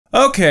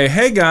Okay,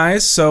 hey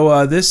guys,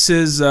 so this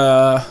is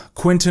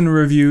Quinton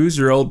Reviews,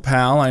 your old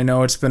pal. I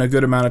know it's been a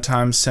good amount of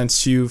time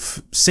since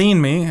you've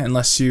seen me,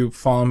 unless you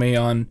follow me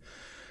on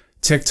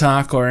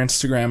TikTok or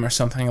Instagram or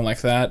something like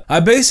that.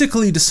 I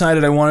basically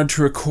decided I wanted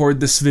to record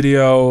this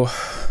video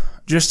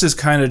just as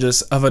kind of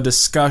just of a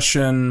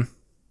discussion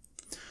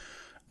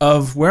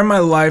of where my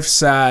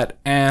life's at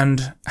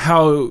and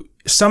how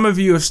some of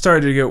you have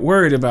started to get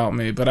worried about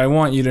me, but I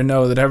want you to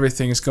know that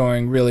everything's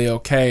going really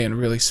okay and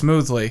really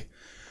smoothly.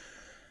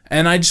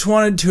 And I just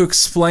wanted to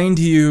explain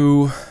to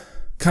you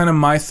kind of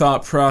my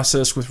thought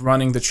process with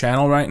running the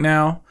channel right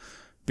now,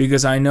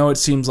 because I know it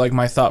seems like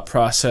my thought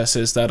process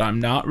is that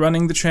I'm not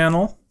running the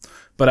channel,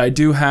 but I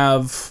do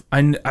have,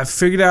 I've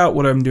figured out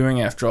what I'm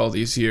doing after all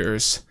these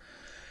years.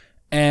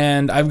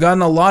 And I've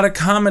gotten a lot of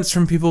comments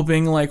from people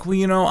being like, well,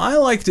 you know, I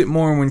liked it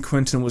more when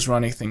Quinton was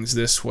running things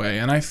this way,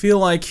 and I feel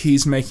like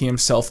he's making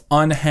himself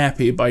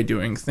unhappy by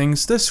doing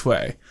things this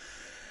way.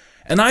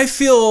 And I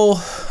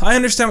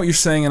understand what you're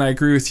saying, and I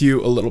agree with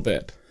you a little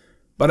bit.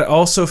 But I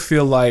also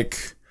feel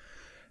like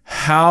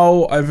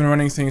how I've been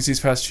running things these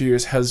past few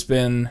years has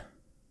been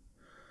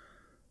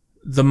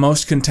the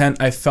most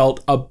content I felt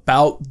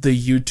about the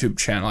YouTube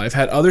channel. I've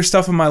had other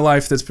stuff in my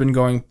life that's been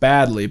going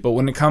badly, but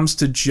when it comes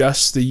to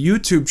just the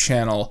YouTube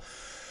channel,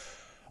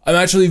 I'm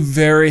actually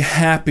very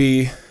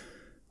happy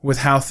with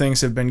how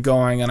things have been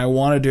going, and I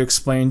wanted to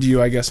explain to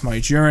you, I guess,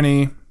 my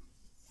journey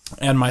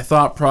and my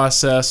thought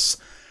process.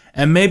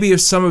 And maybe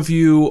if some of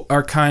you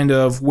are kind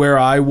of where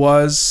I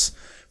was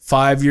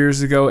 5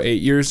 years ago,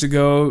 8 years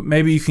ago,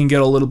 maybe you can get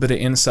a little bit of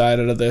insight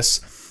out of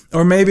this.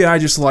 Or maybe I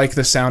just like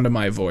the sound of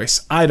my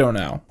voice. I don't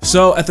know.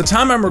 So at the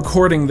time I'm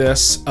recording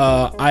this,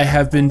 I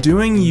have been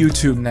doing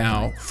YouTube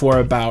now for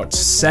about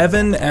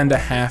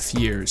 7.5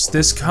 years.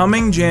 This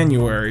coming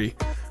January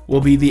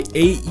will be the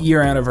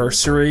 8-year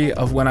anniversary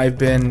of when I've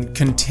been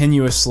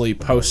continuously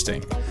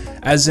posting.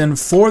 As in,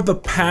 for the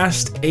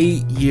past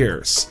 8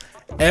 years,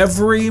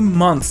 every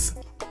month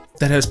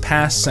that has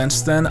passed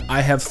since then, I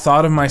have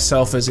thought of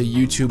myself as a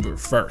YouTuber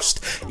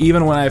first.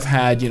 Even when I've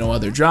had, you know,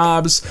 other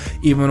jobs,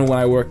 even when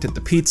I worked at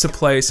the pizza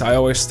place, I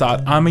always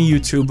thought, I'm a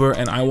YouTuber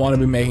and I want to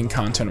be making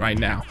content right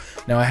now.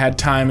 Now, I had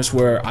times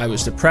where I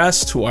was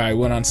depressed, where I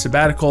went on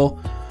sabbatical,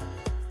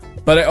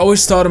 but I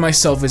always thought of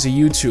myself as a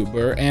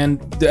YouTuber,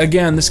 and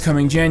again, this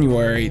coming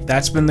January,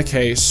 that's been the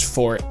case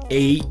for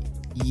 8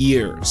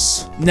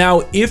 years.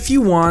 Now, if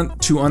you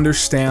want to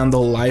understand the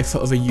life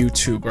of a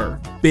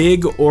YouTuber,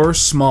 big or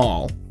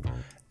small,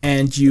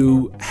 and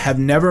you have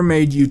never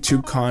made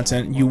YouTube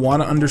content, you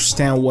want to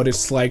understand what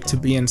it's like to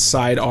be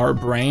inside our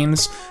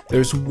brains,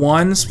 there's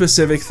one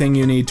specific thing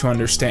you need to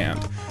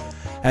understand,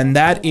 and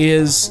that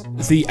is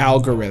the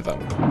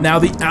algorithm. Now,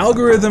 the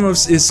algorithm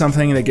is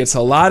something that gets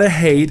a lot of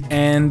hate,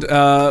 and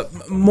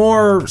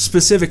more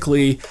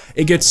specifically,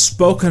 it gets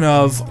spoken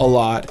of a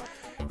lot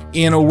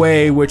in a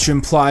way which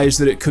implies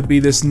that it could be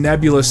this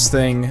nebulous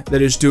thing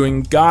that is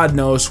doing God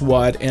knows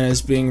what and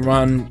is being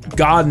run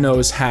God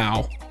knows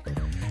how.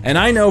 And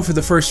I know for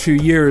the first few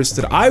years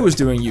that I was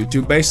doing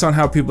YouTube, based on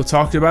how people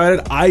talked about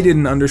it, I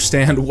didn't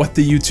understand what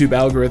the YouTube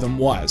algorithm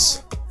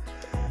was.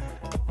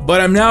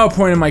 But I'm now at a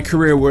point in my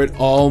career where it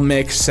all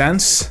makes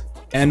sense,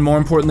 and more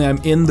importantly,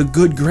 I'm in the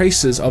good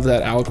graces of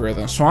that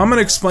algorithm. So I'm going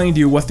to explain to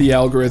you what the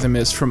algorithm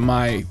is from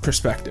my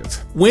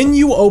perspective. When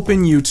you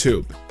open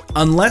YouTube,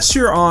 unless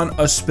you're on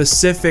a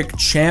specific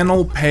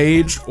channel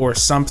page or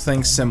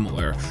something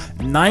similar,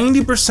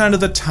 90% of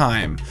the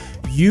time,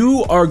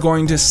 you are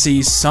going to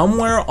see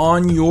somewhere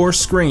on your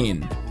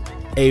screen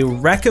a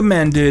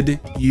recommended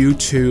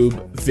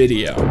YouTube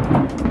video.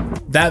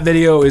 That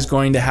video is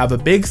going to have a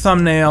big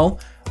thumbnail,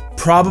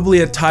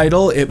 probably a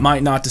title. It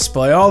might not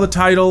display all the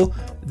title.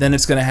 Then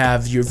it's going to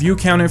have your view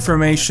count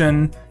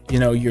information, you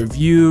know, your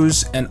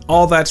views, and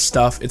all that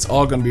stuff. It's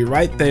all going to be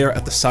right there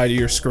at the side of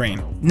your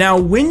screen. Now,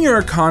 when you're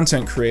a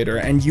content creator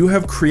and you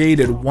have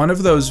created one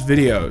of those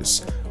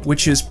videos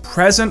which is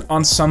present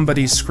on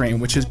somebody's screen,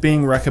 which is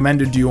being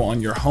recommended to you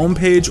on your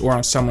homepage or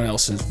on someone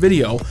else's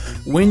video,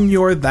 when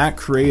you're that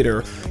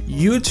creator,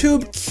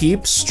 YouTube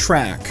keeps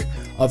track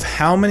of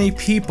how many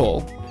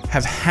people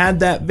have had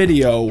that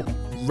video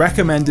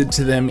recommended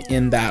to them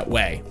in that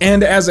way.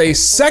 And as a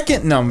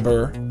second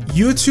number,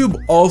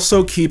 YouTube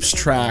also keeps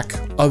track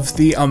of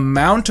the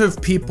amount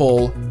of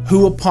people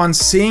who, upon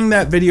seeing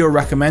that video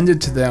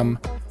recommended to them,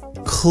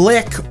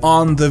 click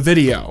on the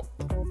video.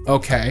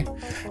 Okay?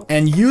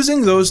 And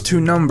using those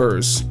two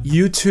numbers,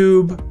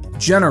 YouTube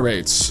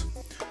generates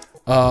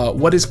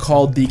what is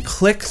called the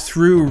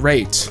click-through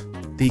rate.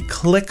 The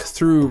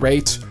click-through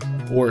rate,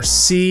 or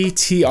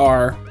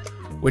CTR,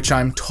 which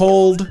I'm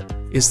told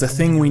is the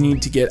thing we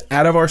need to get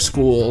out of our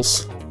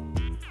schools,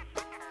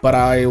 but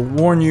I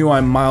warn you,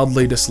 I'm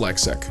mildly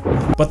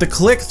dyslexic. But the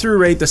click-through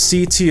rate, the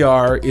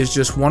CTR, is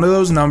just one of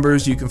those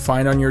numbers you can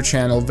find on your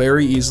channel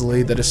very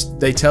easily.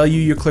 They tell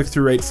you your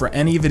click-through rate for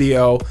any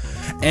video,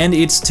 and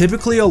it's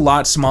typically a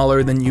lot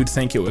smaller than you'd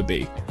think it would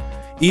be.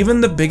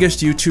 Even the biggest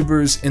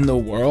YouTubers in the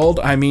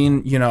world, I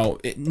mean, you know,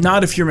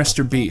 not if you're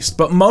Mr. Beast,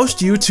 but most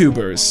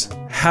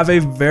YouTubers have a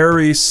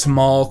very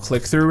small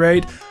click-through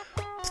rate.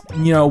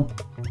 you know,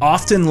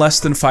 often less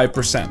than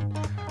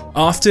 5%.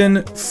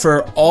 Often,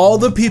 for all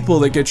the people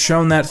that get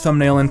shown that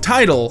thumbnail and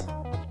title,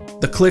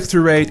 the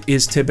click-through rate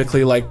is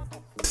typically like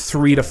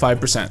 3 to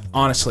 5%,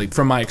 honestly,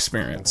 from my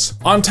experience.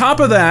 On top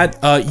of that,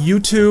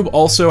 YouTube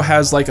also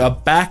has like a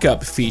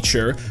backup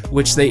feature,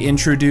 which they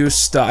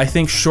introduced, I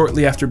think,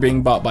 shortly after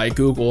being bought by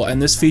Google,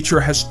 and this feature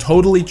has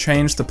totally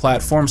changed the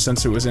platform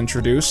since it was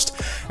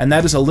introduced, and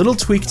that is a little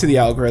tweak to the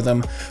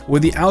algorithm, where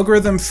the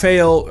algorithm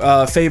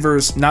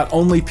favors not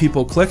only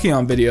people clicking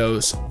on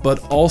videos, but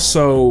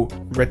also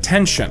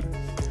retention.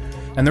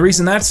 And the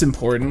reason that's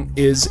important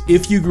is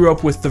if you grew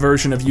up with the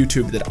version of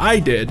YouTube that I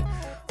did,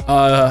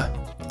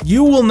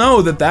 you will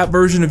know that that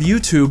version of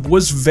YouTube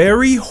was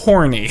very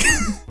horny.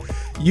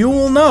 You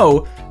will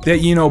know that,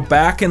 you know,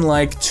 back in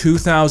like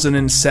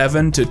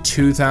 2007 to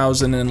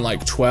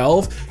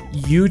 2012,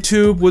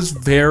 YouTube was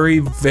very,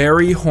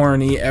 very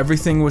horny.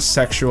 Everything was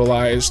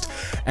sexualized,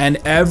 and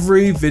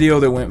every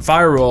video that went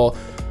viral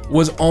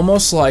was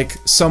almost like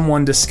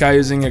someone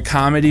disguising a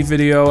comedy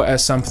video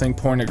as something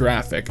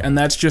pornographic, and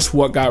that's just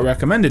what got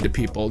recommended to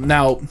people.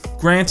 Now,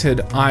 granted,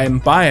 I'm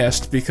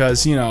biased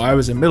because, you know, I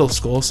was in middle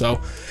school,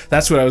 so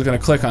that's what I was gonna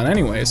click on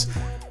anyways.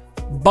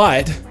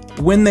 But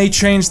when they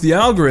changed the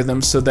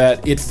algorithm so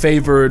that it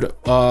favored,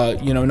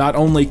 you know, not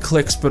only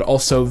clicks but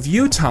also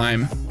view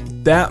time,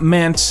 that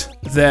meant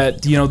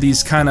that, you know,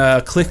 these kind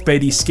of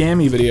clickbaity,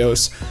 scammy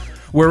videos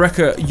were,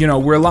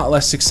 were a lot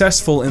less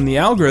successful in the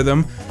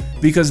algorithm,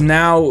 because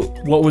now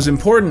what was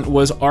important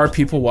was, are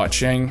people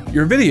watching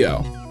your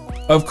video?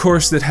 Of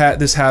course, this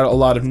had a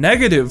lot of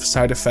negative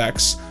side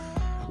effects.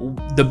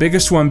 The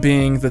biggest one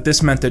being that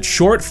this meant that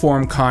short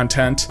form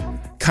content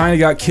kind of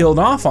got killed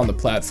off on the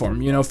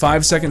platform. You know,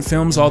 5-second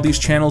films, all these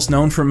channels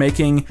known for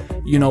making,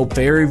 you know,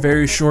 very,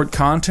 very short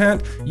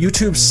content,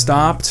 YouTube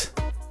stopped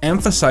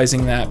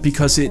emphasizing that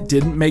because it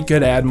didn't make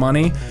good ad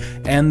money,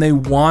 and they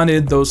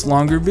wanted those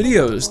longer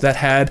videos that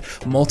had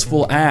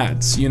multiple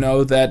ads, you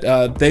know, that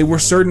they were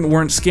certain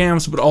weren't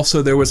scams, but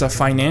also there was a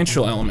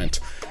financial element.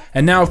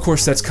 And now, of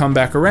course, that's come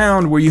back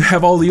around where you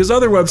have all these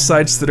other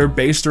websites that are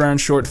based around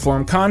short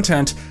form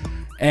content,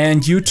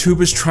 and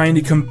YouTube is trying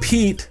to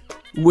compete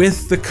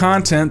with the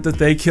content that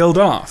they killed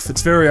off.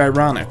 It's very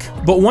ironic.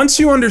 But once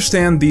you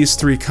understand these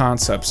three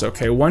concepts,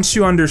 okay, once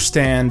you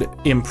understand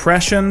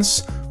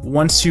impressions,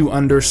 once you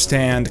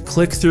understand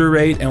click-through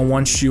rate, and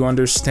once you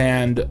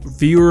understand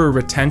viewer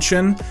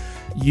retention,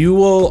 you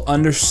will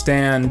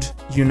understand,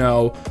 you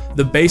know,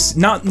 the base,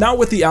 not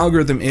what the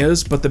algorithm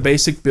is, but the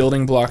basic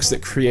building blocks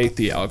that create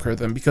the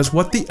algorithm. Because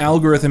what the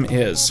algorithm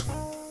is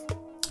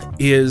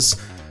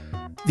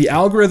the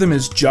algorithm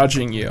is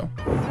judging you.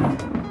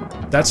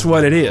 That's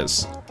what it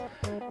is.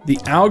 The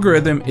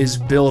algorithm is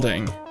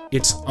building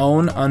its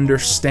own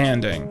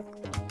understanding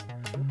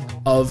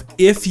of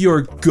if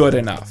you're good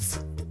enough.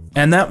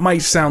 And that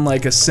might sound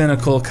like a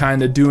cynical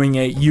kind of doing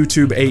a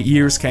YouTube 8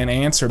 years kind of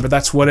answer, but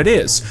that's what it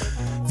is.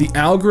 The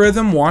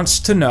algorithm wants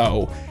to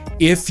know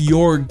if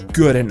you're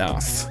good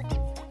enough.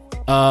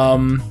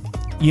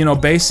 You know,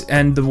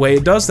 and the way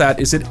it does that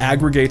is it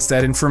aggregates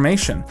that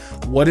information.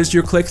 What is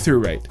your click-through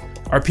rate?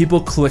 Are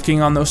people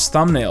clicking on those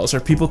thumbnails?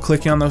 Are people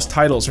clicking on those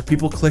titles? Are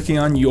people clicking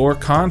on your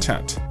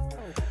content?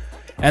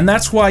 And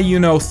that's why, you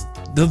know,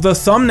 the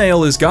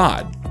thumbnail is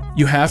God.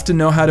 You have to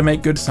know how to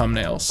make good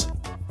thumbnails.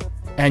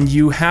 And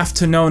you have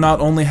to know not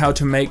only how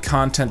to make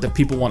content that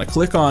people want to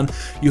click on,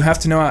 you have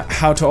to know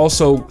how to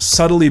also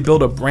subtly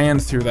build a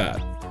brand through that.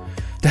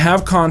 To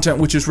have content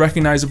which is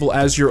recognizable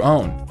as your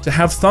own. To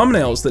have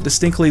thumbnails that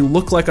distinctly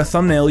look like a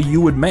thumbnail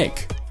you would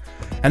make.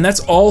 And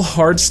that's all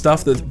hard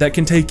stuff that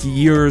can take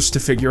years to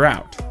figure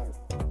out.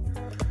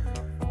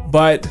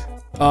 But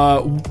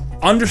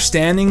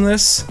understanding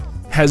this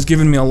has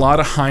given me a lot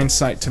of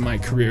hindsight to my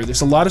career.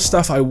 There's a lot of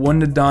stuff I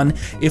wouldn't have done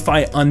if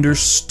I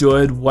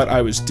understood what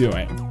I was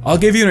doing. I'll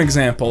give you an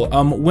example.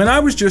 When I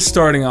was just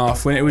starting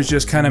off, when it was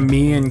just kind of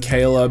me and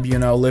Caleb, you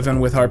know,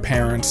 living with our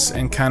parents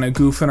and kind of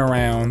goofing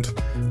around,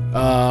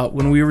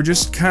 when we were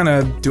just kind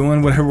of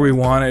doing whatever we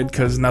wanted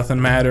because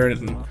nothing mattered,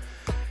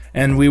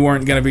 and we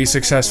weren't going to be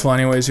successful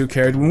anyways, who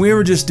cared? When we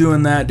were just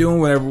doing that, doing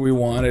whatever we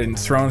wanted and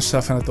throwing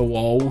stuff in at the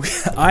wall,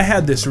 I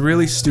had this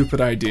really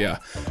stupid idea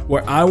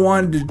where I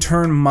wanted to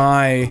turn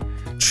my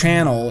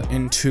channel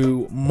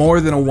into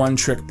more than a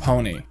one-trick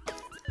pony.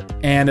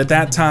 And at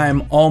that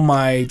time, all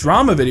my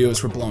drama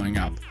videos were blowing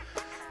up.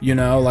 You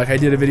know, like I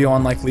did a video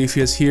on like Leafy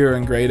is Here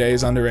and Grade A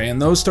is Under A,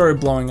 and those started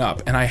blowing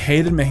up, and I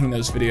hated making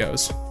those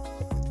videos.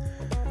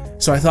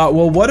 So I thought,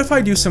 well, what if I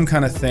do some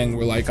kind of thing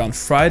where like on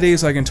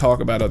Fridays I can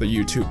talk about other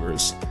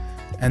YouTubers,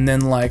 and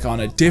then like on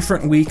a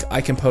different week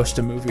I can post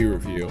a movie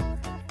review,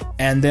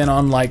 and then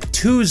on like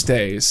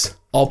Tuesdays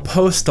I'll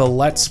post a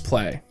Let's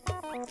Play.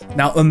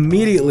 Now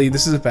immediately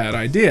this is a bad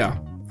idea,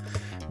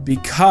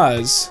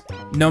 because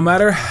no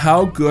matter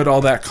how good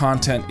all that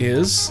content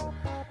is,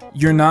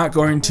 you're not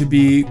going to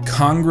be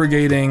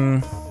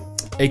congregating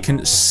a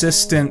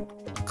consistent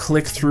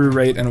click-through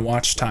rate and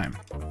watch time.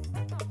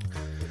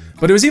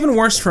 But it was even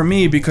worse for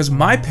me because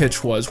my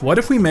pitch was, what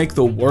if we make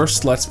the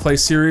worst Let's Play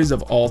series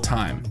of all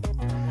time?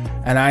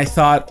 And I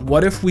thought,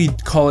 what if we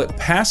call it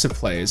passive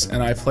plays,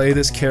 and I play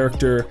this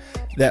character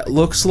that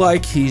looks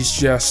like he's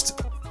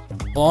just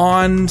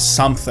on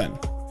something,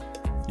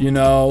 you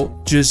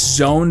know, just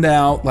zoned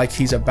out, like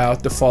he's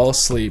about to fall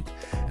asleep.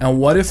 And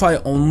what if I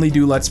only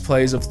do Let's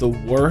Plays of the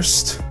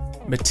worst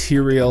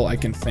material I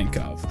can think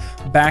of?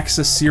 Backs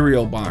of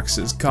cereal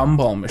boxes,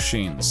 gumball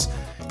machines,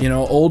 you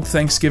know, old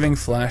Thanksgiving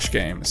flash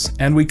games.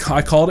 And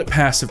I called it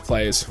passive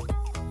plays.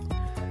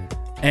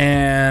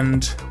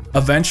 And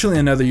eventually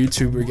another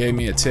YouTuber gave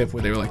me a tip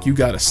where they were like, you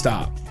gotta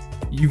stop.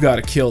 You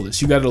gotta kill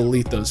this. You gotta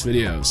delete those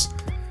videos.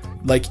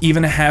 Like,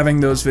 even having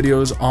those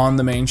videos on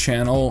the main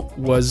channel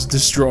was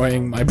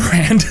destroying my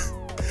brand.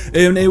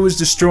 And it was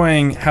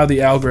destroying how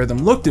the algorithm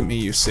looked at me,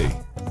 you see.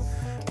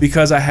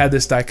 Because I had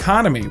this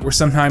dichotomy where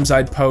sometimes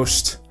I'd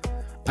post,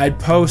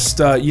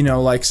 you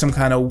know, like some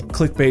kind of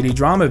clickbaity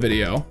drama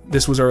video.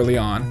 This was early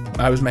on.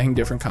 I was making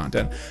different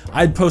content.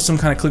 I'd post some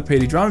kind of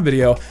clickbaity drama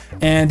video,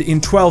 and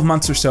in 12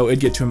 months or so, it'd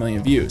get to 1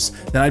 million views.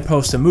 Then I'd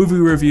post a movie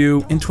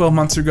review. In 12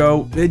 months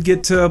ago, it'd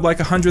get to like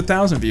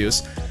 100,000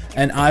 views.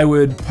 And I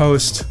would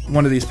post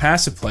one of these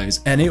passive plays,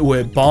 and it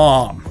would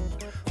bomb.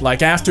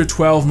 Like, after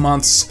 12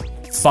 months,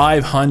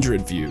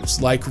 500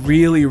 views. Like,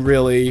 really,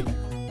 really,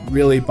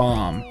 really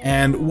bomb.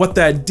 And what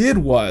that did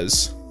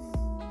was,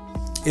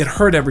 it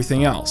hurt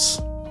everything else,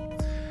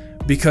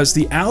 because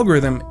the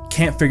algorithm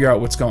can't figure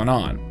out what's going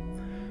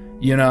on,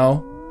 you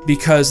know?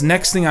 Because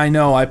next thing I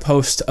know, I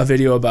post a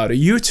video about a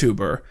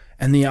YouTuber,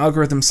 and the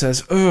algorithm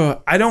says,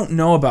 ugh, I don't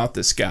know about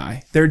this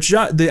guy.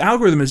 The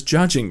algorithm is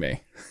judging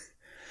me.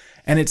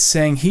 And it's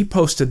saying he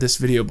posted this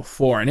video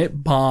before, and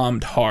it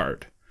bombed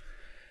hard.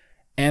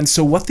 And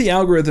so what the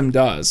algorithm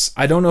does,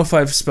 I don't know if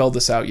I've spelled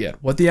this out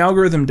yet. What the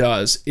algorithm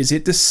does is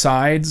it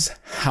decides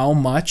how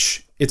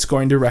much it's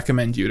going to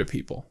recommend you to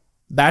people.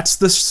 That's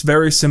this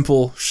very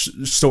simple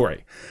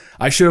story.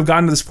 I should have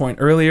gotten to this point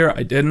earlier.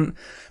 I didn't.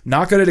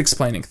 Not good at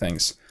explaining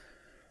things.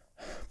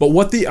 But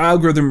what the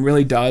algorithm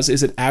really does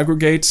is it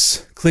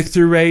aggregates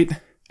click-through rate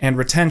and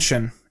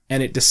retention,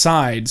 and it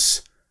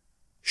decides,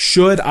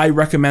 should I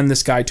recommend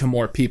this guy to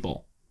more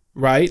people,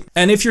 right?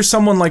 And if you're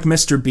someone like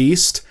Mr.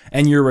 Beast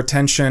and your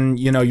retention,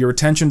 you know, your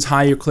retention's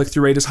high, your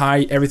click-through rate is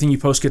high, everything you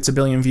post gets 1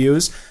 billion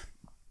views,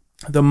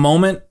 the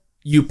moment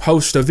you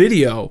post a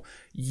video,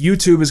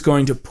 YouTube is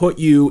going to put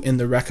you in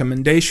the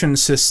recommendation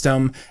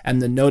system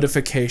and the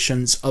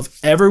notifications of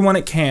everyone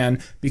it can,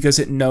 because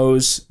it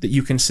knows that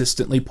you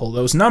consistently pull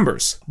those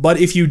numbers. But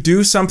if you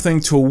do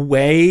something to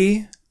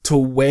weigh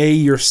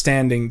your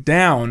standing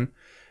down,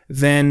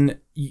 then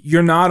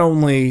you're not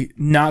only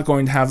not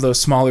going to have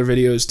those smaller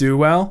videos do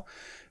well,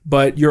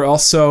 but you're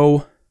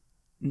also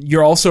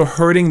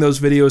hurting those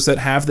videos that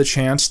have the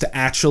chance to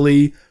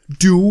actually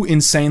do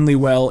insanely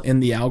well in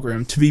the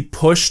algorithm, to be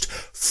pushed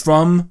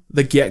from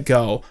the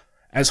get-go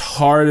as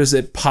hard as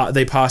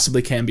they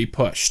possibly can be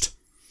pushed.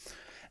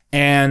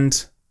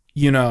 And,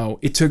 you know,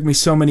 it took me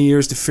so many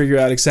years to figure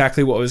out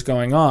exactly what was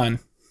going on.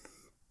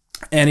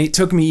 And it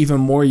took me even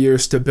more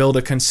years to build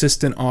a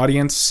consistent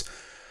audience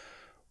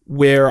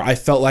where I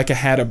felt like I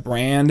had a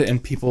brand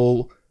and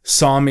people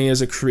saw me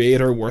as a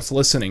creator worth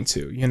listening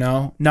to, you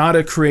know? Not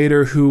a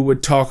creator who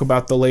would talk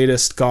about the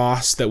latest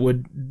goss that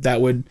would,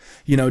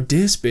 you know,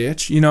 diss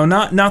bitch, you know,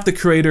 not the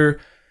creator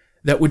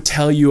that would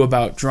tell you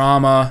about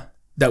drama,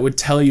 that would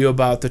tell you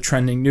about the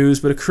trending news,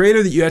 but a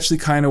creator that you actually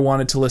kind of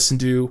wanted to listen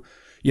to,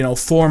 you know,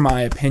 for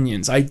my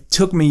opinions. It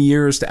took me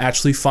years to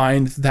actually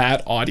find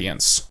that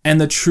audience.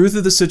 And the truth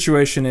of the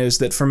situation is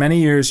that for many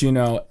years, you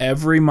know,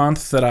 every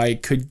month that I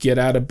could get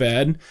out of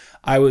bed,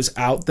 I was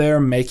out there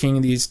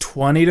making these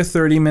 20 to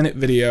 30 minute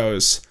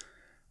videos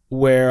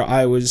where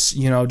I was,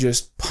 you know,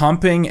 just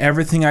pumping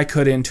everything I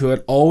could into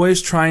it,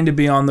 always trying to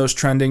be on those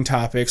trending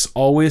topics,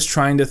 always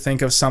trying to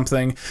think of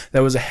something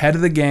that was ahead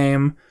of the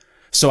game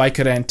so I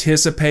could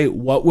anticipate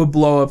what would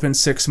blow up in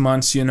 6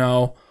 months, you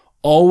know.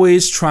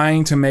 Always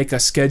trying to make a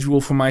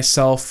schedule for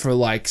myself for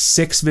like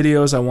 6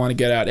 videos I want to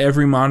get out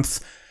every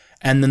month,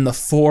 and then the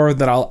 4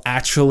 that I'll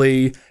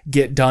actually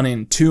get done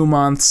in 2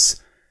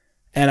 months.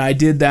 And I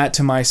did that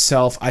to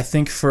myself, I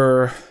think,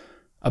 for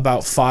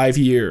about 5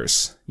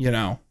 years, you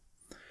know.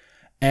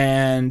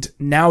 And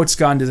now it's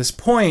gotten to this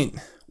point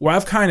where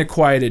I've kind of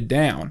quieted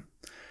down.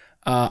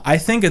 I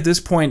think at this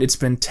point it's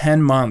been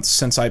 10 months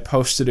since I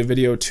posted a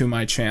video to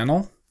my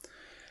channel.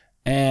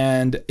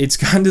 And it's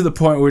gotten to the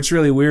point where it's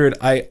really weird.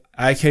 I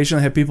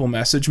occasionally have people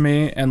message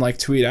me and like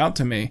tweet out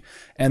to me,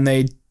 and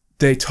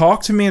they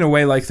talk to me in a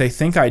way like they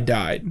think I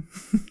died.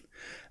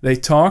 They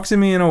talk to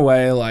me in a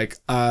way like,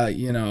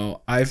 you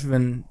know, I've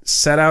been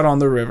set out on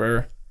the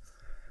river.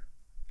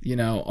 You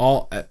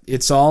know,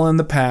 it's all in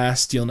the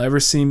past. You'll never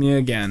see me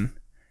again.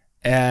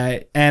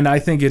 And I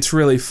think it's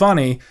really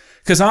funny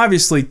because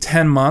obviously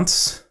 10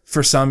 months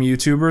for some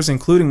YouTubers,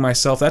 including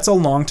myself, that's a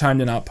long time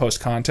to not post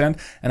content.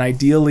 And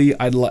ideally,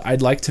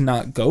 I'd like to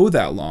not go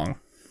that long.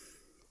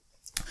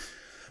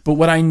 But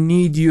what I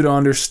need you to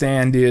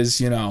understand is,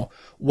 you know,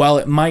 while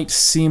it might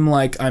seem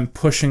like I'm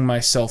pushing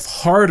myself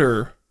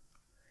harder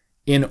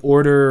in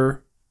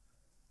order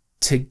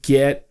to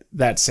get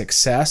that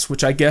success,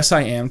 which I guess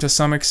I am to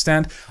some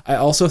extent, I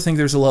also think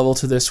there's a level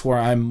to this where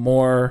I'm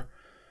more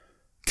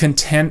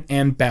content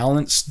and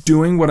balanced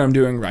doing what I'm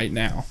doing right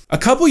now. A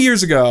couple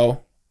years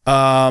ago,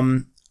 a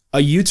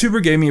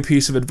YouTuber gave me a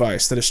piece of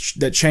advice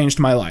that changed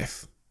my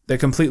life. That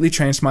completely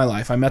changed my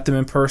life. I met them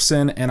in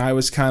person and I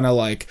was kind of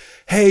like,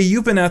 hey,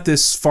 you've been at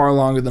this far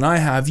longer than I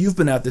have. You've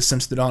been at this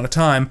since the dawn of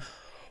time.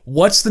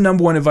 What's the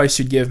number one advice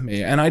you'd give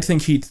me? And I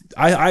think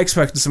I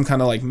expected some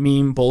kind of like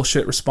meme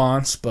bullshit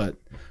response, but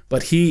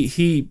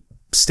he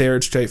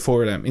stared straight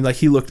forward at me. Like,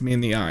 he looked me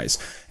in the eyes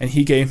and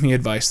he gave me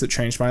advice that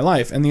changed my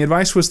life. And the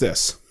advice was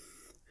this: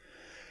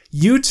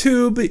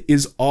 YouTube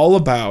is all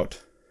about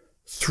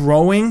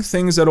throwing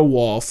things at a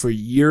wall for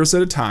years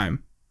at a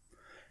time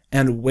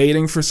and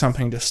waiting for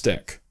something to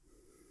stick.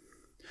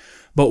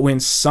 But when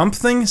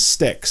something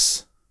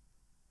sticks,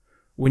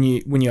 when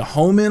you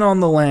home in on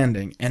the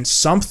landing and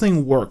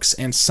something works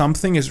and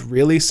something is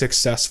really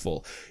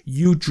successful,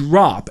 you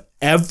drop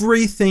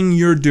everything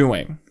you're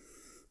doing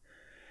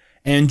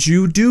and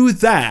you do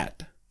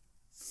that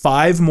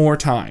 5 more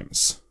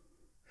times.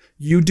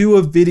 You do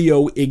a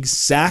video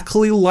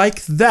exactly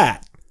like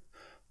that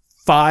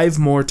 5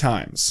 more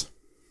times.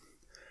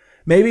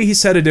 Maybe he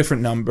said a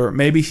different number.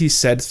 Maybe he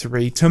said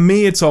 3. To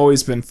me, it's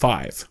always been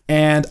 5.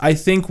 And I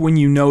think when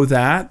you know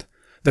that,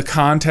 the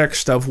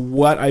context of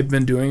what I've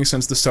been doing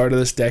since the start of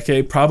this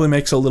decade probably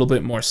makes a little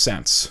bit more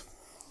sense.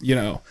 You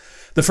know,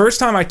 the first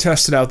time I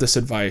tested out this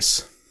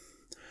advice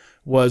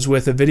was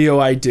with a video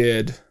I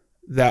did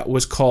that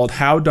was called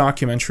How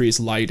Documentaries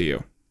Lie to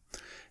You.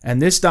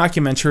 And this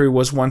documentary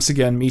was once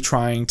again me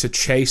trying to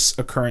chase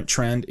a current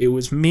trend. It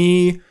was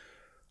me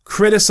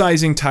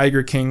criticizing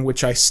Tiger King,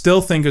 which I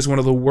still think is one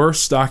of the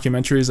worst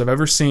documentaries I've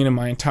ever seen in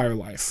my entire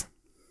life.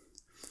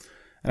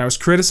 And I was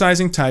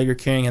criticizing Tiger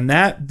King, and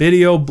that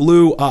video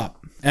blew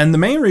up. And the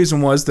main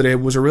reason was that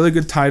it was a really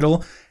good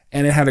title,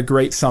 and it had a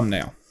great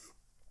thumbnail.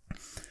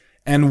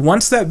 And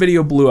once that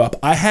video blew up,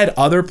 I had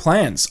other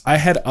plans. I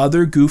had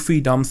other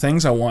goofy, dumb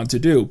things I wanted to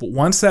do. But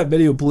once that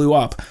video blew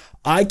up,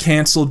 I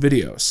canceled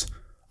videos.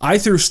 I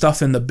threw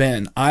stuff in the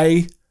bin.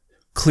 I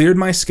cleared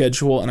my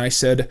schedule, and I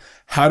said,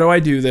 how do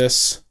I do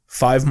this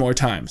 5 more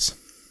times?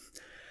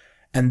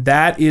 And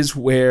that is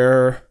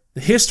where the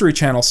History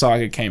Channel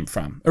saga came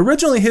from.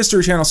 Originally,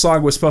 History Channel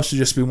saga was supposed to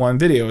just be one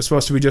video. It was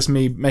supposed to be just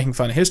me making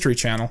fun of History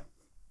Channel.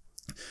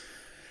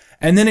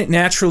 And then it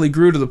naturally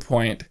grew to the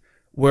point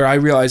where I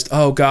realized,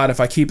 oh God, if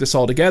I keep this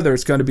all together,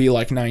 it's going to be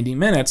like 90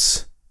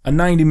 minutes. A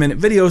 90-minute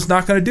video is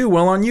not going to do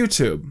well on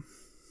YouTube.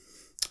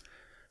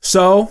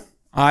 So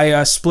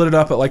I split it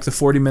up at like the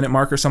 40-minute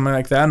mark or something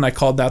like that, and I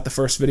called that the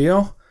first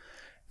video.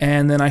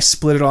 And then I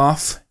split it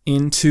off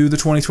into the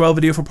 2012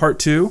 video for part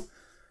 2.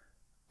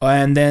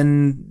 And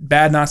then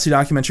Bad Nazi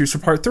Documentaries for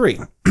part 3.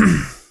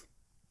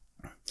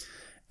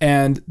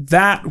 And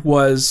that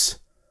was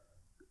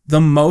the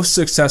most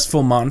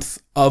successful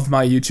month of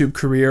my YouTube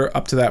career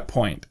up to that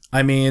point.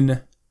 I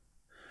mean,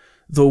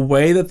 the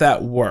way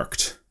that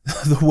worked,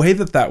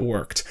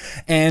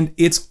 and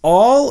it's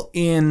all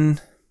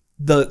in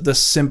the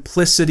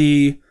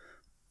simplicity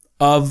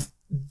of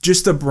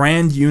just the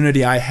brand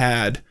unity I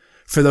had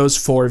for those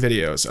 4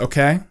 videos,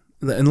 okay?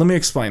 And let me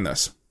explain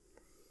this.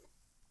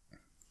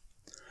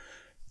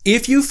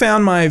 If you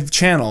found my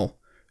channel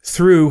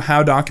through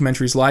How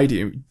Documentaries Lie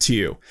to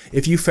You,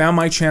 if you found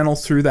my channel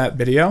through that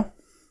video,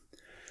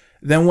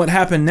 then what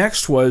happened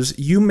next was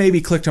you maybe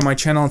clicked on my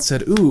channel and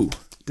said, ooh,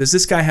 does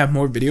this guy have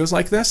more videos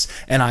like this?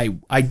 And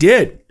I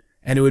did.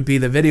 And it would be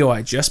the video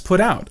I just put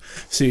out.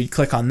 So you'd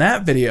click on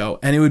that video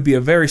and it would be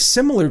a very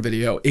similar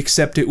video,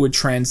 except it would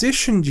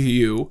transition to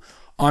you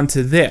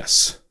onto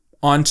this,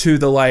 onto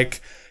the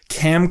like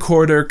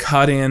camcorder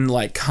cut in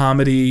like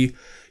comedy,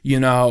 you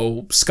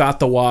know, Scott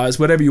the Woz,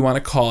 whatever you want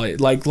to call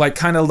it, like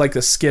kind of like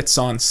the skits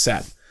on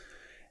set.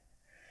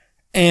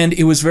 And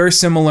it was very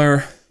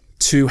similar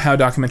to How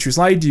Documentaries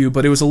Lie to You,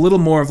 but it was a little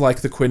more of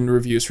like the Quinton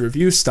Reviews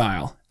review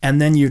style.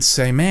 And then you'd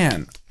say,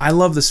 man, I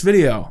love this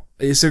video.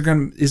 Is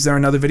there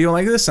another video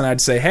like this? And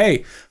I'd say,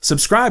 hey,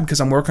 subscribe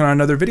because I'm working on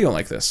another video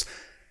like this.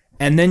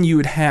 And then you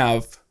would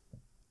have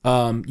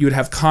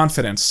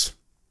confidence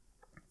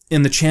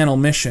in the channel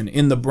mission,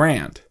 in the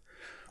brand.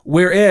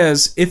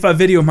 Whereas if a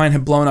video of mine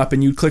had blown up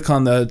and you'd click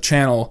on the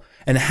channel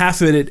and half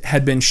of it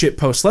had been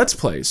shitpost Let's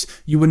Plays,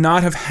 you would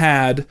not have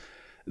had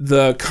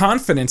the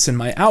confidence in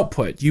my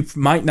output. You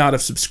might not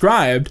have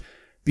subscribed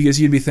because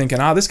you'd be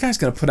thinking, oh, this guy's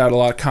going to put out a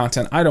lot of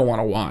content I don't want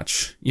to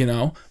watch, you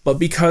know? But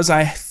because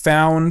I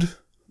found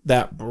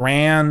that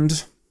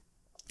brand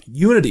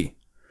unity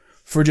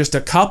for just a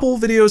couple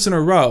videos in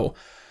a row,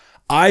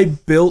 I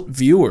built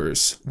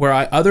viewers where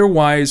I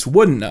otherwise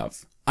wouldn't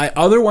have. I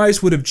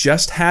otherwise would have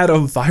just had a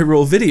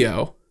viral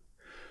video,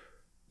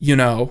 you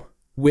know,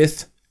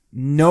 with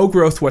no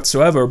growth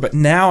whatsoever, but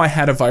now I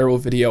had a viral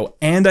video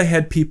and I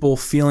had people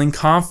feeling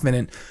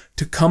confident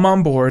to come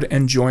on board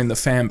and join the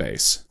fan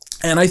base.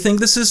 And I think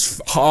this is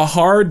a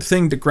hard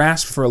thing to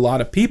grasp for a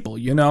lot of people,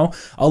 you know?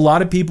 A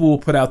lot of people will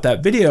put out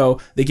that video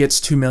that gets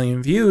 2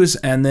 million views,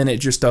 and then it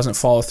just doesn't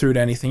follow through to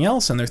anything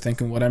else, and they're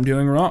thinking, what am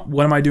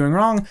I doing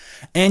wrong?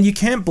 And you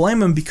can't blame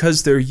them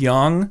because they're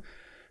young.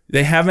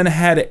 They haven't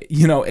had,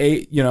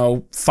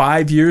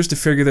 5 years to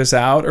figure this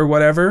out or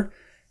whatever.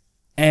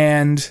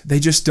 And they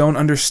just don't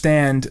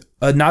understand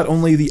not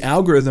only the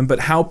algorithm,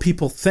 but how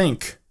people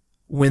think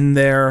when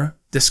they're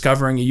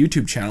discovering a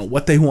YouTube channel,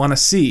 what they want to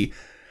see,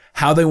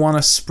 how they want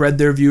to spread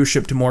their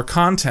viewership to more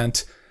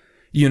content,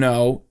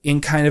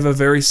 in kind of a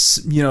very,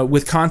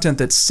 with content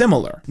that's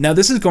similar. Now,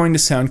 this is going to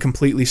sound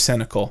completely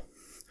cynical.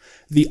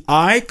 The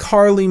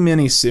iCarly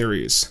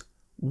miniseries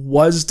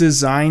was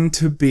designed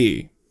to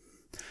be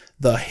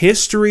the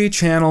History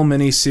Channel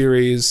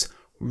miniseries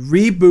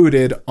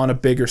rebooted on a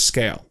bigger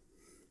scale.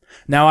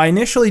 Now, I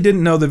initially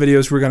didn't know the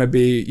videos were going to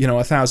be,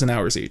 1,000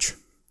 hours each.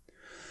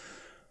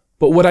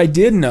 But what I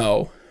did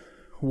know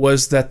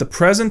was that the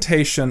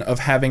presentation of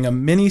having a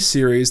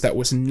mini-series that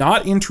was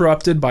not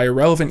interrupted by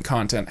irrelevant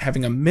content,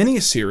 having a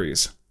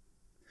mini-series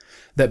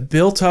that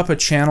built up a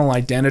channel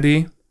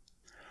identity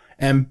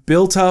and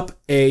built up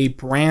a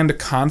brand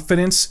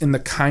confidence in the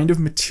kind of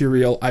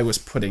material I was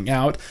putting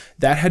out,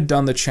 that had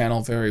done the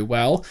channel very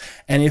well.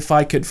 And if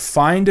I could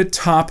find a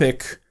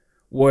topic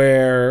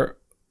where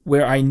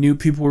I knew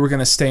people were going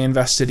to stay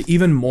invested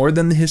even more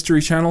than the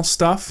History Channel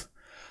stuff,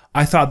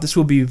 I thought this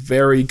would be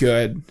very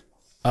good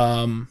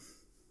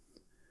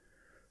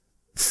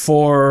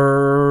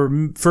for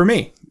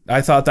me.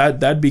 I thought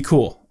that'd be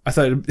cool. I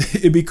thought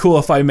it'd be cool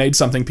if I made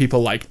something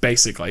people liked,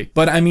 basically.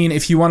 But I mean,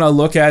 if you want to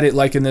look at it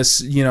like in this,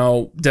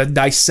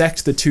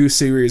 dissect the two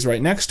series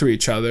right next to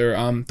each other,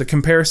 the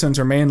comparisons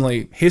are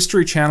mainly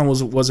History Channel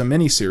was a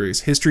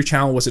mini-series. History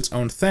Channel was its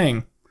own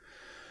thing.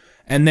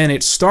 And then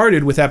it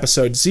started with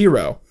episode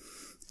 0.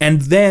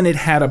 And then it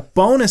had a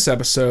bonus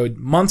episode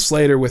months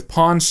later with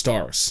Pawn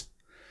Stars.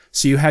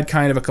 So you had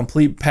kind of a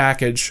complete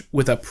package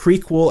with a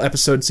prequel,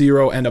 episode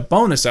 0, and a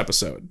bonus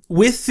episode.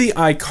 With the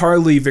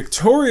iCarly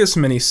Victorious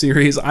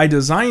miniseries, I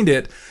designed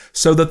it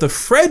so that the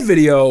Fred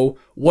video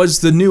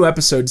was the new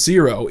episode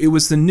 0. It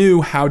was the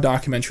new How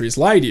Documentaries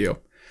Lie to You.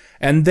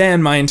 And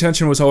then my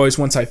intention was always,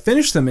 once I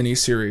finished the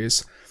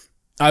miniseries,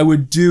 I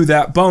would do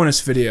that bonus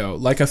video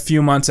like a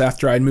few months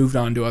after I'd moved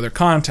on to other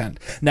content.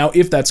 Now,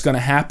 if that's going to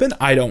happen,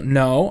 I don't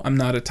know. I'm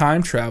not a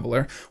time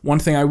traveler. One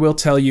thing I will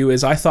tell you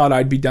is I thought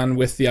I'd be done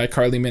with the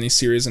iCarly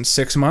miniseries in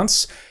 6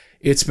 months.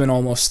 It's been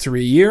almost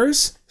 3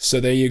 years, so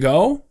there you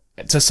go.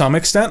 To some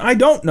extent, I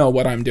don't know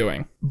what I'm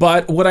doing.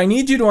 But what I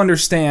need you to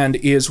understand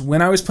is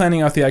when I was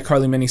planning out the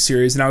iCarly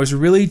miniseries and I was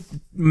really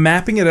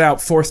mapping it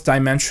out fourth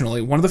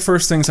dimensionally, one of the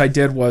first things I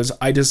did was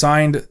I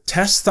designed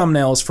test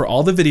thumbnails for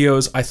all the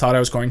videos I thought I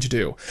was going to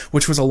do,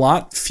 which was a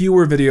lot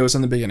fewer videos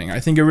in the beginning. I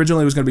think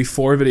originally it was going to be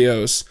 4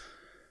 videos.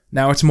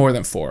 Now it's more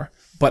than 4.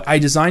 But I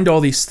designed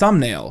all these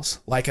thumbnails,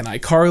 like an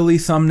iCarly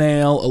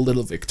thumbnail, a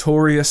little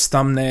Victorious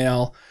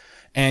thumbnail,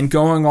 and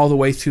going all the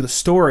way through the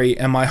story.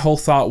 And my whole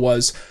thought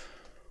was,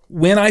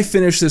 when I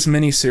finish this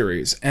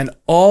miniseries and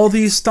all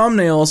these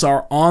thumbnails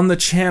are on the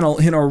channel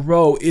in a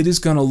row, it is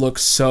going to look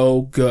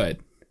so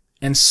good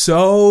and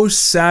so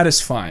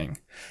satisfying.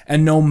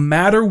 And no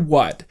matter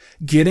what,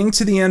 getting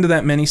to the end of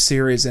that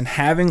miniseries and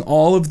having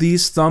all of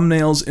these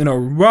thumbnails in a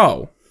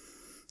row,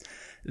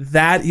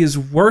 that is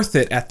worth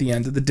it at the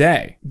end of the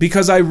day.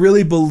 Because I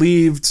really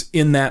believed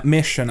in that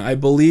mission. I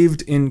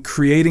believed in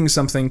creating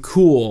something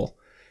cool,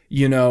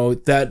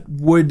 that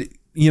would,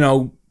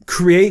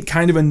 create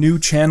kind of a new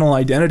channel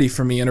identity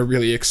for me in a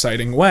really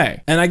exciting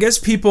way. And I guess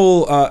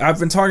people, I've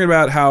been talking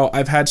about how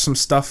I've had some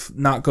stuff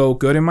not go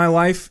good in my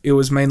life. It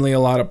was mainly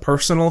a lot of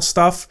personal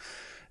stuff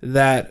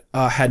that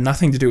had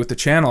nothing to do with the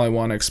channel, I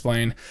want to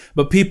explain.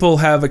 But people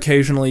have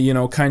occasionally,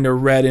 kind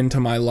of read into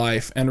my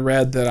life and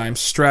read that I'm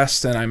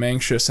stressed and I'm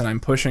anxious and I'm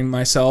pushing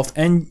myself.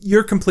 And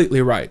you're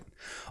completely right.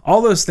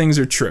 All those things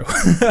are true.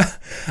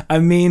 I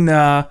mean,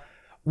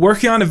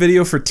 working on a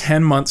video for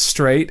 10 months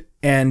straight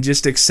and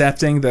just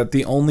accepting that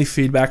the only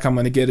feedback I'm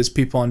going to get is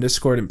people on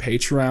Discord and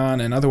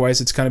Patreon, and otherwise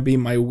it's going to be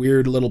my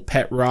weird little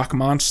pet rock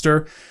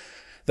monster.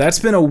 That's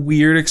been a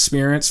weird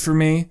experience for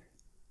me,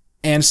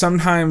 and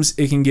sometimes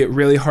it can get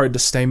really hard to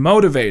stay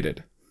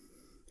motivated.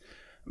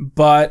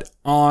 But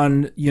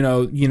on, at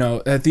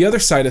the other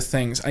side of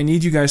things, I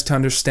need you guys to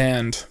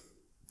understand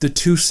the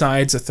two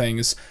sides of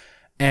things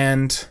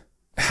and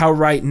how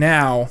right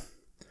now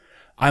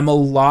I'm a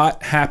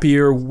lot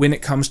happier when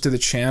it comes to the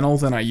channel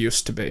than I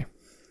used to be.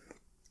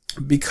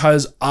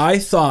 Because I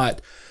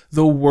thought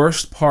the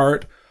worst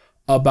part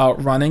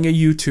about running a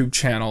YouTube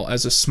channel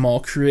as a small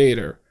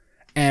creator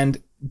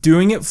and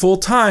doing it full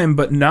time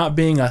but not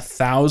being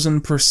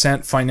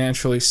 1,000%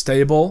 financially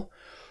stable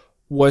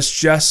was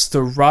just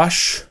the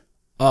rush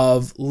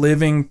of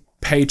living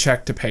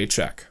paycheck to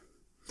paycheck.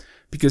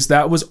 Because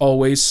that was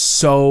always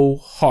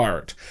so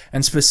hard.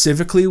 And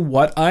specifically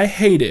what I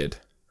hated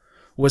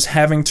was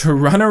having to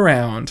run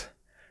around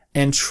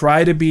and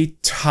try to be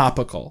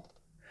topical.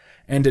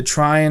 And to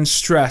try and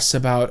stress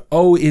about,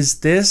 oh, is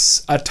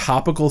this a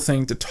topical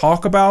thing to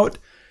talk about?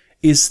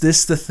 Is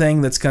this the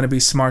thing that's going to be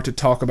smart to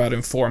talk about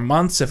in 4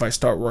 months if I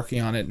start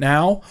working on it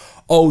now?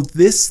 Oh,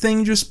 this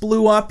thing just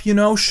blew up, you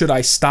know, should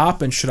I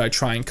stop and should I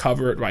try and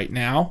cover it right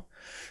now?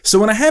 So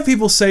when I have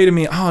people say to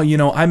me, oh, you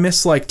know, I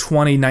miss like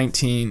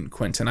 2019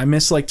 Quinton, I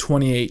miss like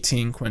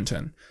 2018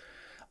 Quinton.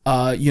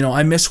 You know,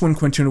 I miss when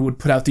Quinton would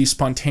put out these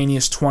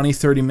spontaneous 20,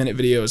 30-minute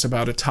videos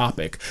about a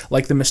topic,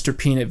 like the Mr.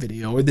 Peanut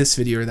video, or this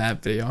video, or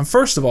that video. And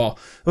first of all,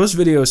 those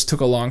videos took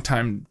a long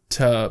time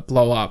to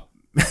blow up.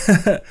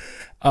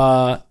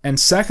 And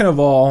second of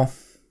all,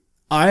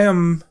 I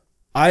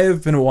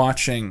have been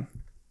watching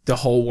the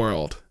whole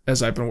world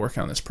as I've been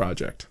working on this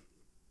project.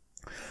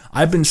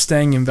 I've been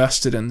staying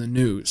invested in the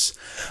news.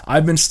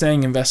 I've been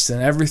staying invested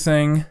in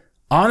everything.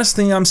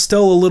 Honestly, I'm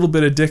still a little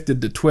bit addicted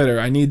to Twitter.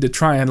 I need to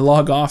try and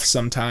log off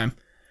sometime.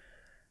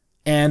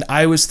 And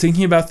I was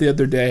thinking about the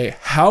other day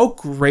how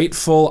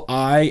grateful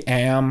I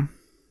am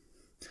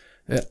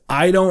that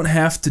I don't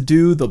have to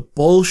do the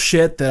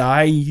bullshit that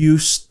I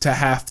used to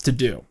have to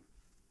do.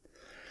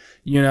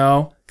 You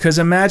know? Because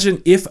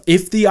imagine if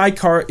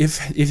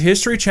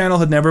History Channel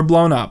had never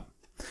blown up,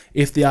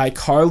 if the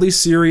iCarly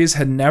series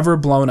had never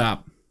blown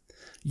up,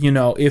 you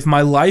know, if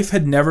my life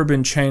had never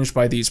been changed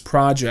by these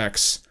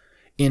projects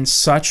in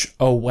such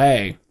a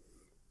way,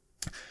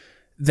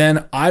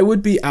 then I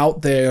would be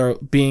out there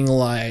being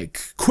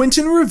like,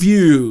 Quinton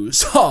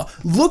Reviews, huh,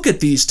 look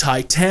at these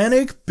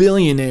Titanic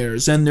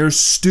billionaires and their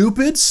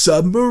stupid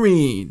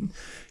submarine,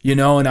 you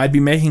know, and I'd be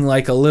making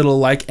like a little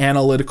like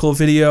analytical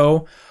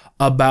video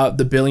about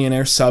the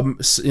billionaire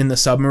in the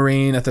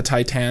submarine at the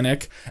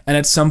Titanic, and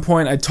at some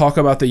point I'd talk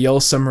about the Yellow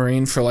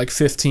Submarine for like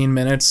 15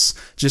 minutes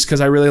just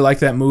because I really like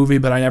that movie,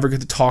 but I never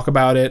get to talk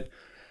about it,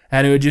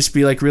 and it would just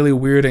be like really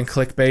weird and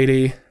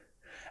clickbaity.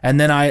 And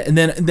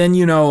then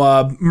you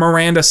know,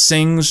 Miranda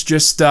Sings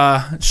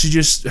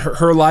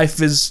her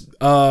life is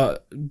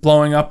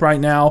blowing up right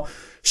now.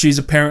 She's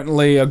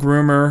apparently a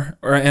groomer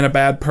and a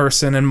bad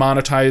person and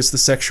monetized the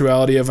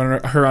sexuality of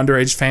her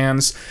underage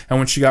fans. And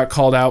when she got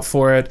called out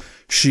for it,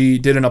 she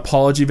did an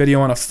apology video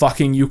on a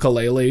fucking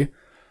ukulele.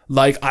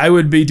 Like, I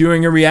would be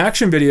doing a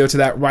reaction video to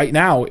that right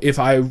now if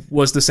I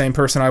was the same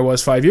person I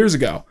was 5 years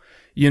ago.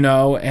 You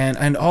know,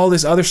 and all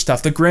this other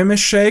stuff. The Grimace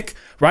Shake.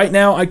 Right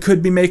now, I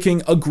could be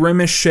making a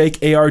Grimace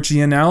Shake ARG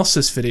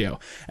analysis video.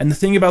 And the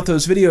thing about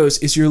those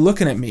videos is you're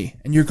looking at me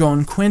and you're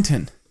going,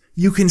 Quinton,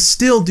 you can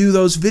still do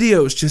those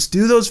videos. Just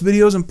do those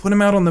videos and put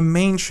them out on the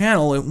main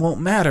channel. It won't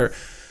matter.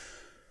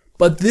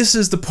 But this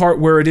is the part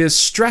where it is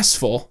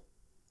stressful.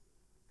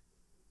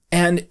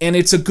 And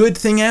it's a good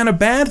thing and a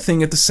bad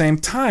thing at the same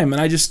time.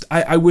 And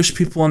I wish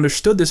people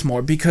understood this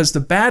more, because the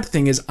bad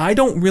thing is I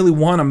don't really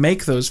want to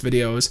make those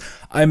videos.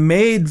 I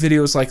made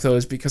videos like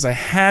those because I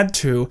had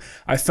to.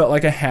 I felt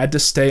like I had to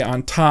stay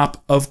on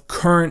top of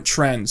current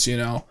trends, you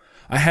know.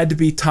 I had to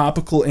be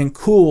topical and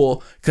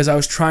cool because I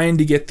was trying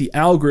to get the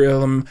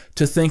algorithm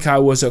to think I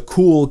was a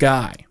cool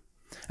guy.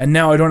 And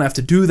now I don't have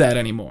to do that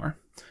anymore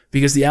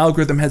because the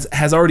algorithm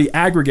has already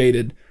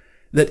aggregated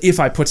that if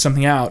I put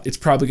something out, it's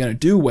probably going to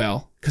do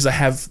well because I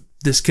have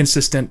this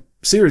consistent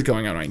series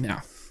going on right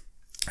now.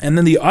 And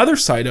then the other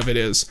side of it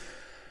is,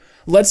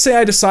 let's say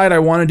I decide I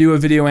want to do a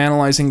video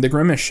analyzing the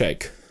Grimace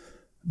Shake,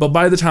 but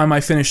by the time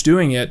I finish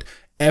doing it,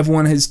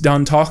 everyone is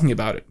done talking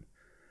about it.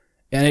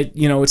 And it,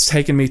 you know, it's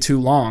taken me too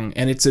long,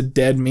 and it's a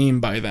dead meme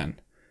by then.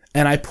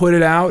 And I put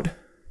it out,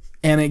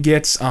 and it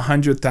gets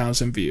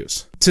 100,000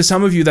 views. To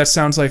some of you, that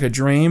sounds like a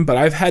dream, but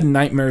I've had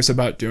nightmares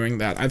about doing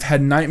that. I've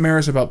had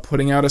nightmares about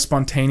putting out a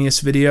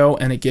spontaneous video,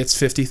 and it gets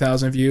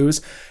 50,000 views,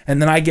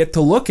 and then I get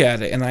to look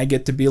at it, and I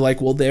get to be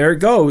like, well, there it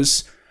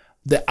goes.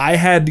 That I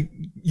had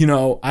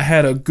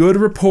a good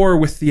rapport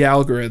with the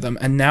algorithm,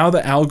 and now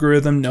the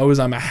algorithm knows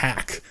I'm a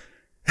hack.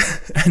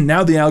 And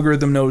now the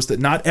algorithm knows that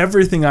not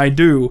everything I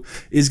do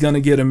is going to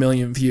get 1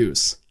 million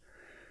views.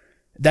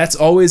 That's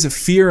always a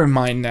fear of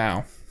mine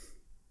now,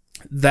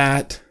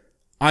 that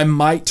I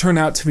might turn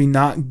out to be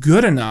not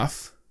good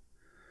enough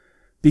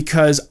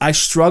because I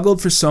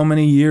struggled for so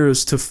many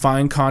years to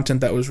find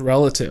content that was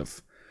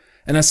relative.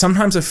 And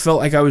sometimes I felt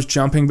like I was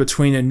jumping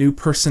between a new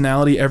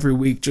personality every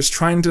week, just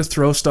trying to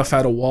throw stuff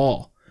at a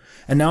wall.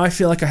 And now I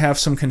feel like I have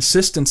some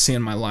consistency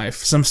in my life,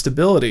 some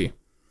stability.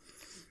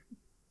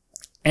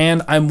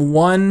 And I'm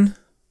one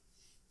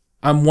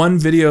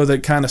video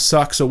that kind of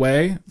sucks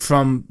away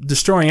from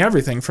destroying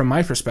everything from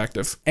my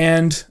perspective.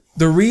 And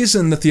the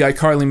reason that the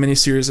iCarly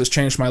miniseries has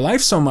changed my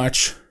life so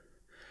much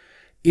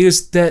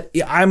is that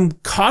I'm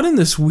caught in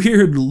this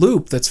weird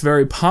loop that's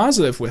very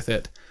positive with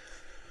it,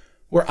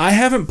 where I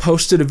haven't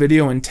posted a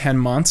video in 10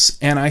 months,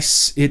 and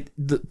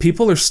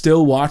people are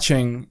still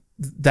watching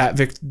that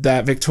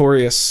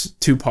victorious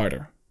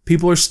two-parter.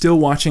 People are still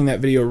watching that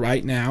video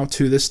right now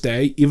to this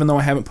day, even though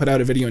I haven't put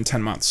out a video in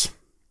 10 months.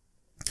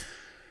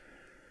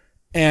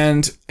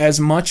 And as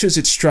much as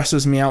it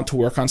stresses me out to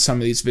work on some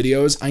of these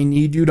videos, I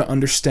need you to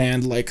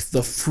understand like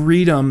the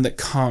freedom that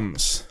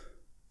comes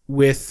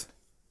with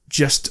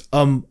just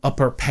a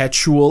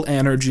perpetual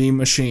energy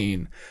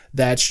machine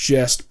that's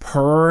just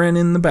purring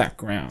in the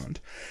background.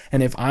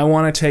 And if I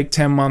want to take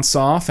 10 months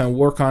off and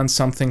work on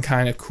something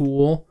kind of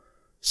cool,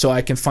 so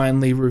I can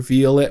finally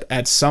reveal it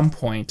at some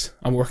point.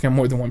 I'm working on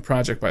more than one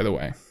project, by the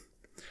way.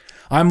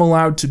 I'm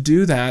allowed to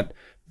do that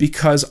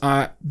because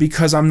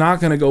I'm not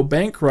going to go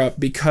bankrupt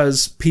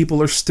because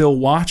people are still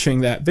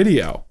watching that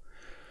video.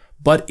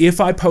 But if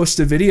I post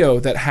a video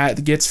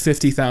that gets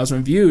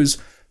 50,000 views,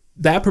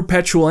 that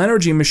perpetual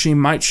energy machine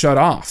might shut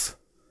off.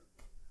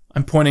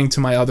 I'm pointing to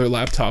my other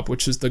laptop,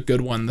 which is the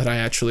good one that I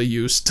actually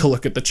use to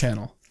look at the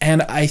channel.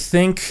 And I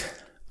think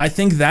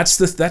that's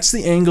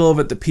the angle of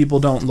it that people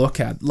don't look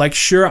at. Like,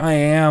 sure, I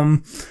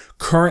am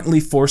currently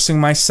forcing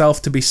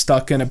myself to be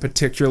stuck in a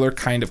particular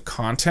kind of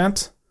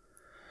content,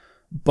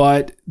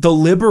 but the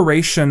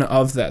liberation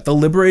of that, the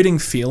liberating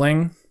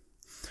feeling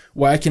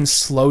where I can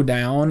slow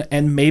down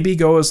and maybe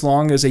go as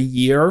long as a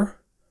year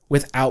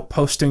without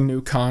posting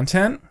new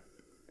content,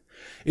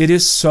 it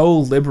is so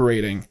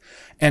liberating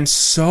and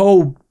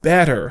so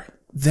better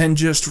than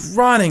just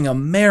running a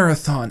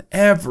marathon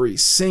every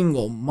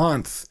single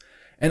month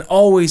and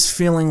always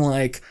feeling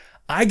like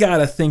I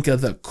gotta think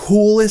of the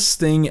coolest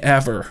thing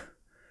ever.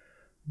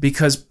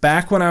 Because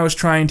back when I was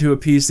trying to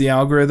appease the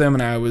algorithm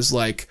and I was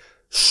like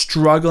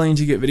struggling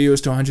to get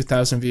videos to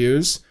 100,000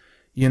 views,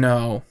 you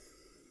know,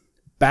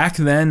 back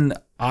then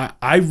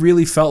I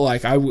really felt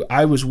like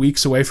I was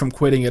weeks away from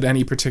quitting at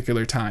any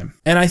particular time.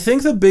 And I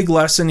think the big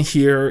lesson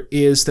here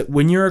is that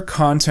when you're a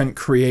content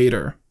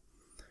creator,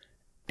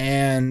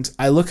 and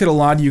I look at a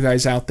lot of you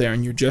guys out there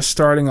and you're just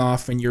starting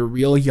off and you're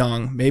real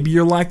young. Maybe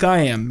you're like I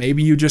am.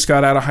 Maybe you just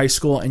got out of high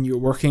school and you're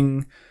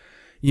working,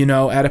 you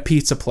know, at a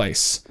pizza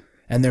place.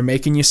 And they're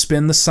making you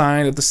spin the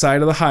sign at the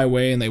side of the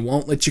highway and they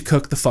won't let you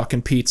cook the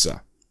fucking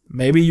pizza.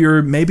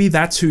 Maybe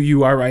that's who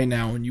you are right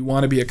now and you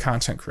want to be a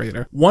content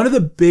creator. One of the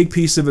big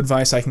pieces of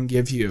advice I can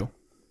give you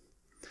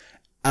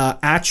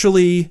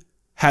actually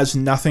has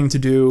nothing to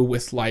do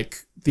with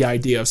like the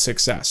idea of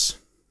success.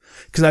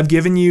 Because I've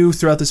given you,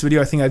 throughout this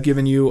video, I think I've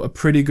given you a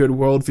pretty good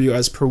worldview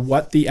as per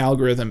what the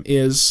algorithm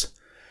is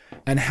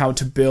and how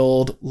to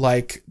build,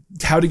 like,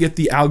 how to get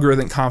the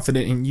algorithm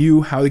confident in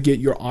you, how to get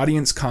your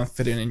audience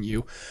confident in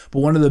you. But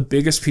one of the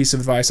biggest pieces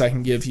of advice I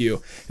can give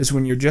you is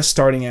when you're just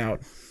starting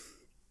out,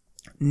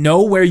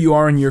 know where you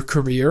are in your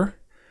career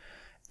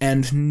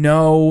and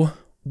know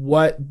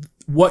what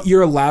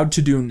you're allowed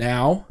to do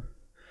now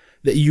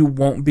that you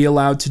won't be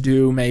allowed to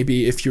do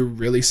maybe if you're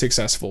really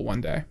successful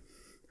one day.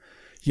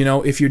 You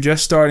know, if you're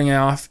just starting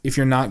off, if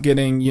you're not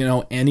getting, you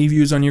know, any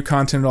views on your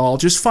content at all,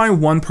 just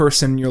find one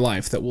person in your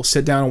life that will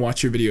sit down and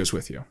watch your videos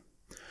with you.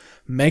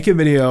 Make a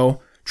video,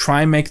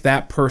 try and make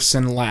that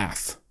person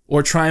laugh,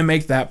 or try and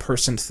make that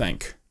person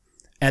think.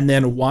 And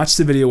then watch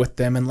the video with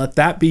them and let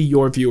that be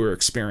your viewer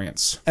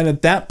experience. And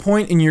at that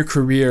point in your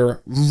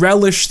career,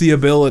 relish the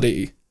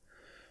ability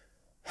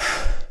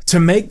to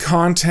make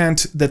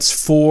content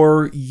that's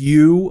for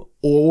you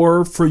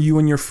or for you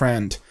and your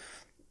friend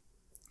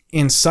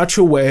in such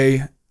a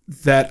way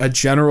that a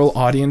general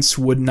audience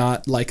would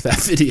not like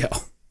that video.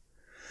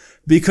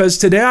 Because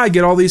today I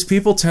get all these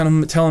people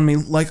telling me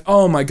like,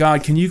 oh my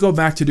God, can you go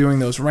back to doing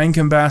those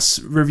Rankin Bass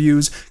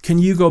reviews? Can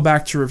you go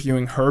back to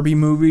reviewing Herbie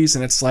movies?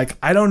 And it's like,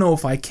 I don't know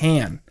if I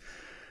can.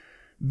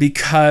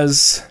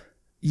 Because,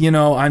 you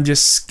know,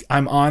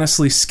 I'm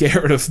honestly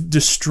scared of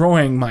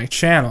destroying my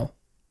channel.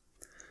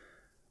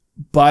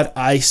 But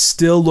I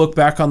still look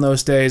back on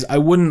those days. I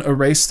wouldn't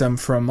erase them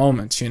for a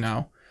moment, you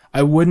know.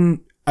 I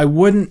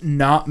wouldn't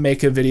not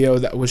make a video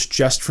that was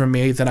just for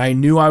me, that I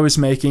knew I was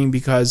making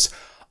because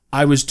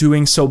I was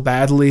doing so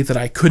badly that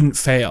I couldn't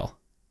fail.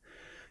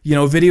 You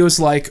know, videos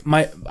like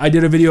I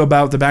did a video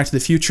about the Back to the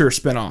Future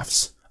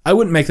spinoffs. I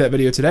wouldn't make that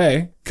video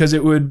today because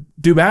it would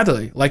do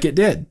badly like it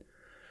did.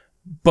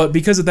 But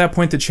because at that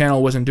point the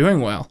channel wasn't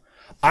doing well,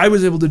 I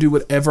was able to do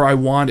whatever I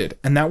wanted.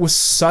 And that was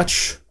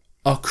such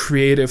a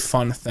creative,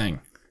 fun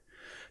thing.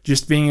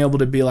 Just being able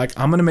to be like,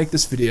 I'm going to make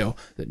this video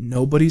that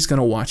nobody's going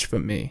to watch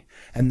but me.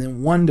 And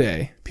then one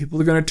day, people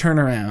are going to turn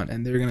around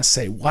and they're going to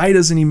say, why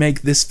doesn't he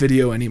make this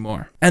video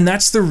anymore? And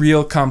that's the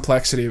real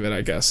complexity of it,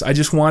 I guess. I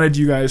just wanted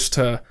you guys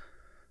to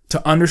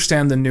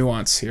understand the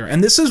nuance here.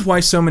 And this is why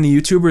so many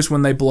YouTubers,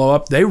 when they blow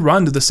up, they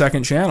run to the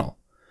second channel.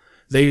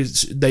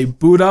 They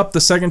boot up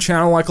the second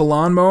channel like a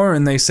lawnmower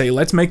and they say,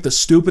 let's make the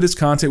stupidest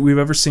content we've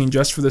ever seen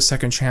just for the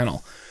second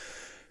channel.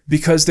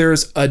 Because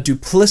there's a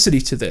duplicity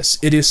to this.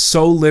 It is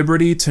so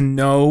liberating to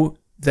know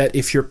that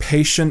if you're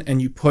patient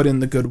and you put in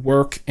the good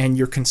work and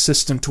you're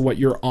consistent to what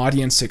your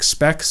audience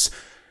expects,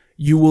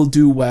 you will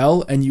do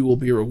well and you will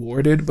be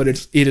rewarded. But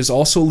it is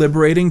also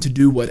liberating to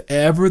do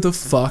whatever the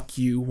fuck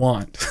you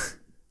want.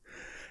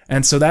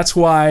 And so that's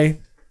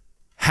why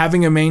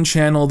having a main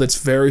channel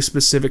that's very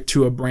specific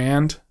to a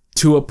brand,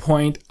 to a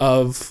point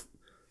of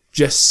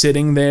just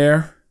sitting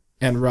there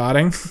and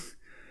rotting,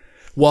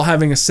 while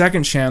having a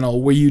second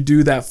channel where you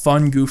do that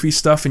fun, goofy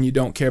stuff and you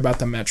don't care about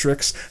the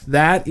metrics,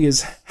 that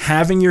is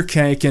having your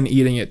cake and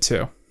eating it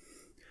too.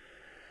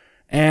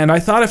 And I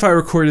thought if I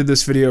recorded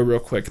this video real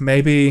quick,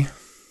 maybe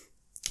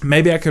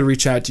I could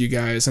reach out to you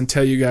guys and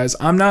tell you guys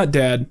I'm not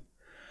dead.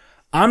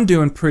 I'm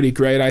doing pretty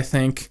great, I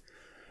think.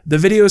 The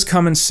video's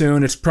coming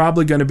soon. It's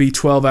probably going to be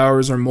 12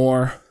 hours or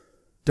more.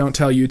 Don't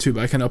tell YouTube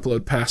I can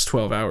upload past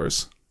 12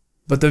 hours.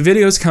 But the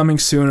video's coming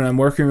soon, and I'm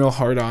working real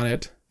hard on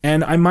it.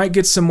 And I might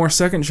get some more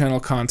second channel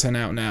content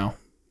out now.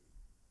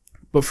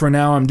 But for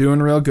now, I'm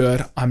doing real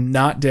good. I'm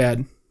not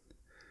dead.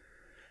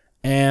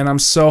 And I'm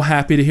so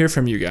happy to hear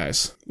from you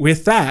guys.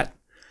 With that,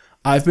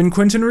 I've been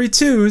Quinton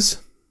Reviews,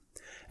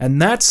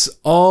 and that's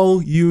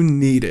all you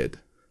needed.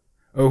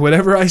 Or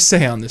whatever I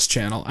say on this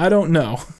channel. I don't know.